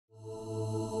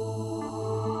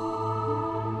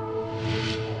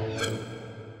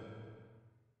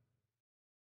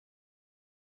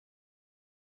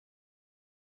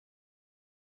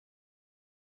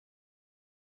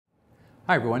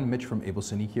Hi everyone, Mitch from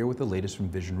AbelCine here with the latest from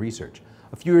Vision Research.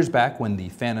 A few years back when the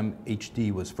Phantom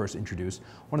HD was first introduced,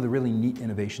 one of the really neat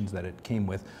innovations that it came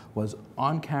with was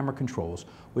on-camera controls,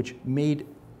 which made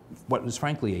what was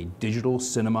frankly a digital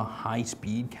cinema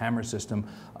high-speed camera system,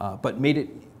 but made it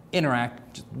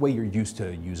interact just the way you're used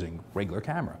to using regular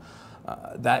camera.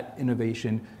 That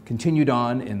innovation continued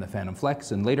on in the Phantom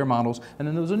Flex and later models, and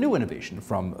then there was a new innovation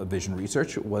from Vision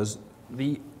Research. It was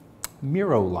the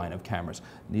Miro line of cameras.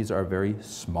 These are very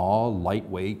small,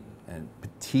 lightweight, and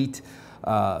petite,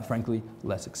 frankly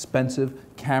less expensive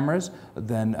cameras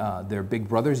than their big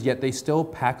brothers, yet they still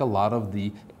pack a lot of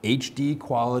the HD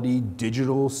quality,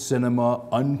 digital cinema,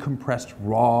 uncompressed,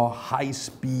 raw,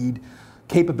 high-speed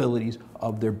capabilities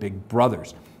of their big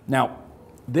brothers. Now,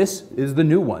 this is the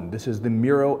new one. This is the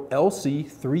Miro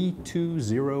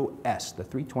LC320S, the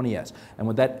 320S. And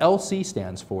what that LC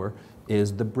stands for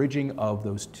is the bridging of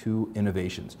those two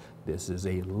innovations. This is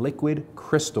a liquid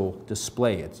crystal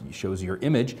display. It shows your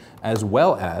image as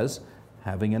well as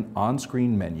having an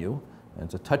on-screen menu. And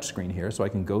it's a touch screen here, so I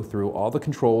can go through all the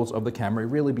controls of the camera,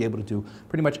 really be able to do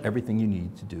pretty much everything you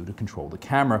need to do to control the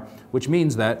camera, which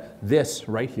means that this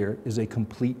right here is a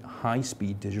complete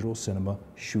high-speed digital cinema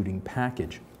shooting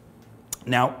package.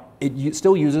 Now, it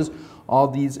still uses all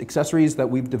these accessories that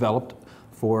we've developed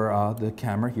for the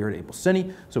camera here at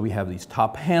AbelCine. So we have these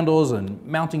top handles and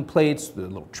mounting plates, the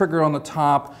little trigger on the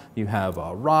top. You have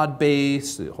a rod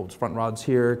base, it holds front rods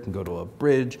here, can go to a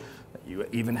bridge. You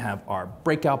even have our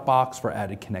breakout box for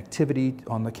added connectivity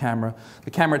on the camera.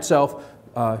 The camera itself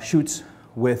shoots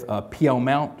with a PL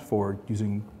mount for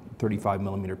using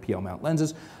 35mm PL mount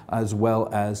lenses, as well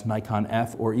as Nikon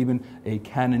F or even a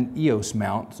Canon EOS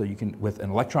mount, so you can, with an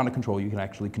electronic control, you can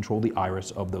actually control the iris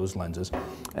of those lenses.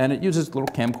 And it uses little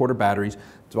camcorder batteries.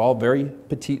 It's all very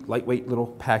petite, lightweight little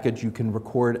package. You can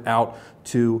record out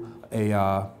to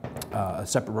a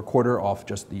separate recorder off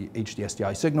just the HD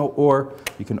SDI signal, or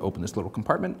you can open this little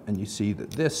compartment and you see that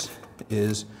this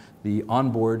is the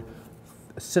onboard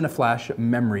CineFlash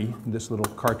memory. This little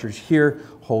cartridge here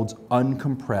holds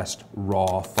uncompressed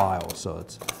raw files, so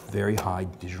it's very high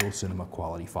digital cinema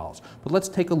quality files. But let's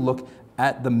take a look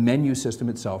at the menu system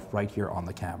itself right here on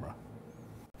the camera.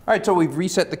 All right, so we've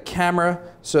reset the camera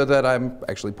so that I'm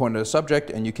actually pointing at a subject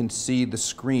and you can see the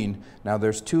screen. Now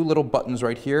there's two little buttons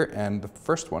right here, and the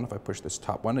first one, if I push this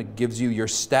top one, it gives you your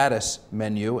status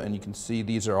menu, and you can see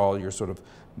these are all your sort of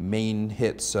main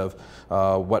hits of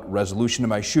what resolution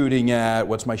am I shooting at,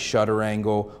 what's my shutter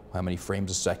angle, how many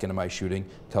frames a second am I shooting.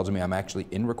 It tells me I'm actually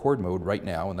in record mode right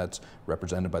now, and that's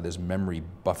represented by this memory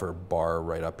buffer bar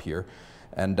right up here.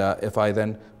 And if I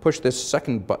then push this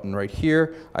second button right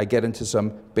here, I get into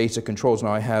some basic controls.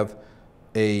 Now I have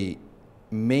a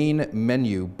main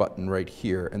menu button right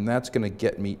here, and that's going to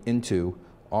get me into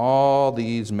all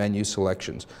these menu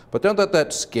selections. But don't let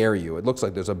that scare you. It looks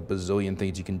like there's a bazillion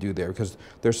things you can do there because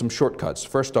there's some shortcuts.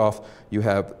 First off, you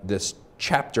have this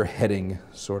chapter heading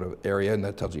sort of area, and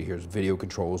that tells you here's video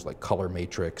controls like color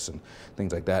matrix and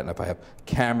things like that. And if I have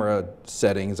camera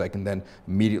settings, I can then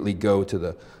immediately go to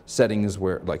the settings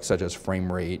where, like, such as frame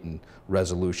rate and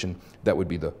resolution. That would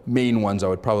be the main ones I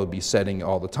would probably be setting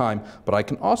all the time. But I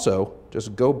can also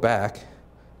just go back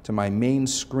to my main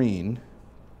screen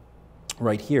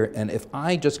right here, and if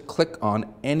I just click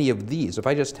on any of these, if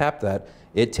I just tap that,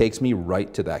 it takes me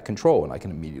right to that control, and I can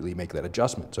immediately make that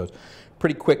adjustment. So it's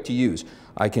pretty quick to use.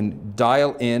 I can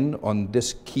dial in on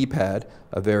this keypad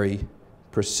a very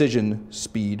precision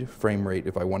speed frame rate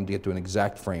if I wanted to get to an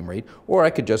exact frame rate, or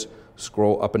I could just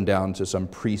scroll up and down to some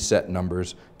preset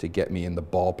numbers to get me in the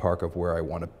ballpark of where I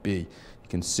want to be. You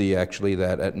can see actually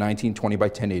that at 1920 by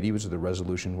 1080, which is the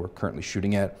resolution we're currently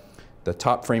shooting at, the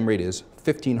top frame rate is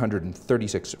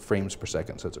 1,536 frames per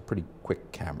second, so it's a pretty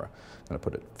quick camera. I'm going to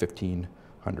put it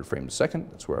 1,500 frames a second.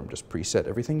 That's where I'm just preset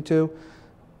everything to.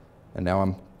 And now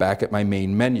I'm back at my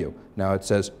main menu. Now it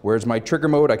says, where's my trigger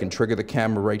mode? I can trigger the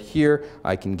camera right here.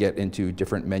 I can get into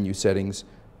different menu settings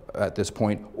at this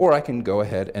point, or I can go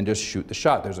ahead and just shoot the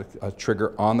shot. There's a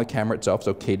trigger on the camera itself.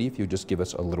 So Katie, if you just give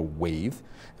us a little wave,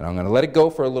 and I'm going to let it go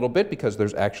for a little bit because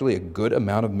there's actually a good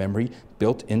amount of memory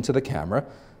built into the camera.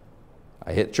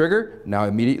 I hit trigger, now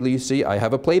immediately you see I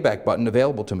have a playback button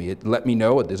available to me. It let me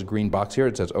know at this green box here,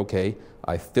 it says, okay,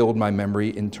 I filled my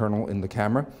memory internal in the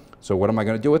camera. So what am I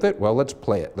going to do with it? Well, let's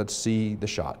play it. Let's see the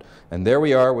shot. And there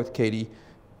we are with Katie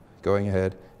going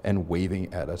ahead and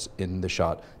waving at us in the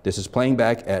shot. This is playing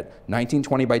back at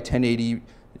 1920 by 1080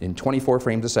 in 24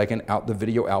 frames a second out the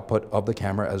video output of the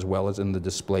camera as well as in the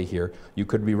display here. You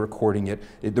could be recording it.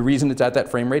 The reason it's at that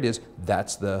frame rate is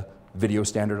that's the video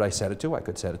standard I set it to. I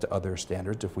could set it to other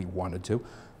standards if we wanted to.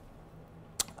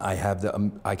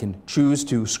 I can choose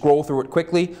to scroll through it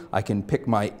quickly. I can pick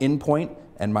my in point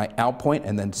and my out point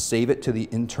and then save it to the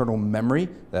internal memory,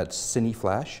 that's Cine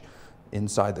Flash,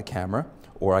 inside the camera.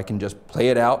 Or I can just play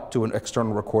it out to an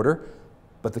external recorder.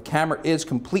 But the camera is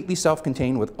completely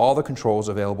self-contained with all the controls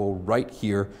available right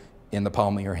here in the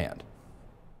palm of your hand.